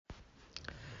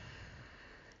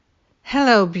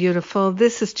Hello, beautiful.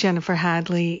 This is Jennifer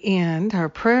Hadley, and our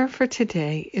prayer for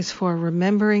today is for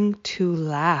remembering to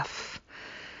laugh.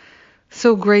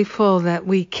 So grateful that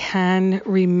we can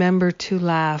remember to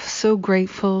laugh. So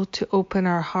grateful to open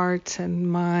our hearts and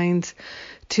minds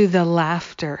to the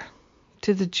laughter,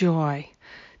 to the joy,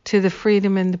 to the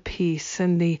freedom and the peace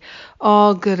and the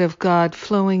all good of God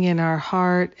flowing in our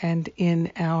heart and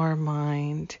in our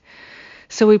mind.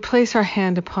 So we place our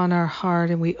hand upon our heart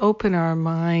and we open our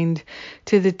mind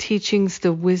to the teachings,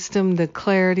 the wisdom, the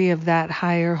clarity of that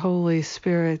higher Holy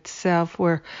Spirit self.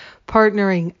 We're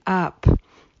partnering up.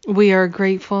 We are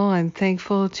grateful and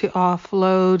thankful to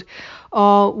offload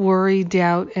all worry,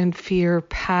 doubt, and fear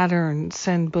patterns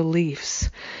and beliefs.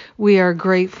 We are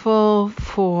grateful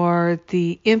for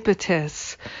the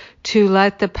impetus to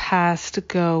let the past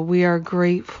go. We are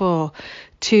grateful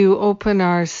to open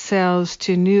ourselves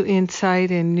to new insight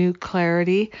and new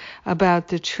clarity about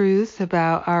the truth,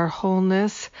 about our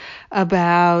wholeness,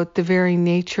 about the very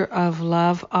nature of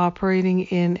love operating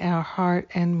in our heart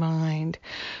and mind.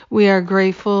 We are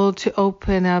grateful to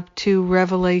open up to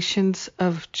revelations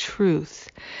of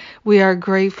truth. We are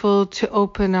grateful to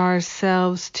open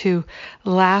ourselves to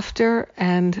laughter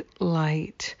and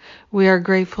light. We are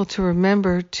grateful to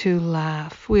remember to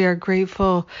laugh. We are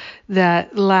grateful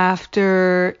that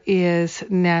laughter is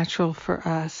natural for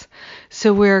us.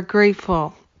 So we are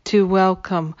grateful to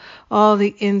welcome all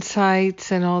the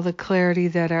insights and all the clarity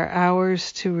that are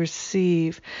ours to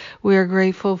receive. We are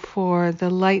grateful for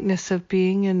the lightness of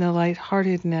being and the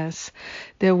lightheartedness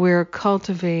that we're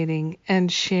cultivating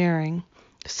and sharing.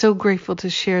 So grateful to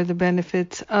share the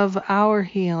benefits of our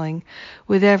healing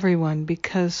with everyone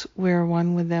because we're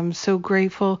one with them. So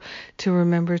grateful to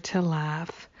remember to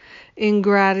laugh. In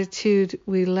gratitude,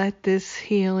 we let this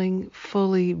healing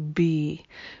fully be.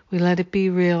 We let it be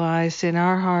realized in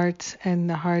our hearts and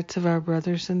the hearts of our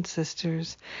brothers and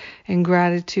sisters. In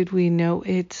gratitude, we know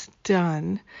it's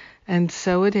done, and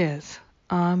so it is.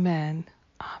 Amen.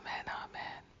 Amen.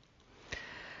 Amen.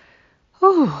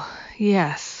 Oh,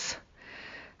 yes.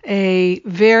 A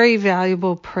very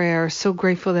valuable prayer. So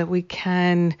grateful that we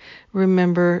can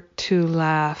remember to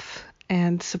laugh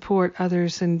and support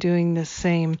others in doing the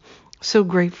same. So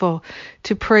grateful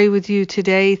to pray with you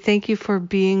today. Thank you for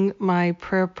being my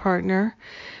prayer partner.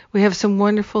 We have some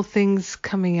wonderful things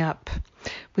coming up.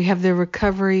 We have the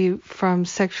Recovery from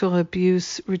Sexual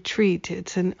Abuse Retreat.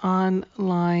 It's an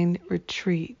online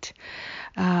retreat.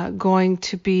 Going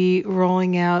to be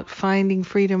rolling out Finding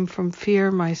Freedom from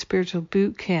Fear, my spiritual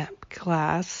boot camp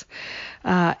class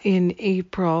in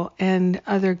April, and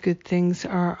other good things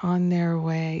are on their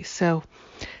way. So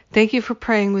thank you for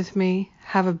praying with me.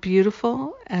 Have a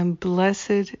beautiful and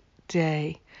blessed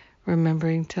day,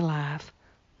 remembering to laugh.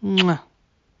 Mwah.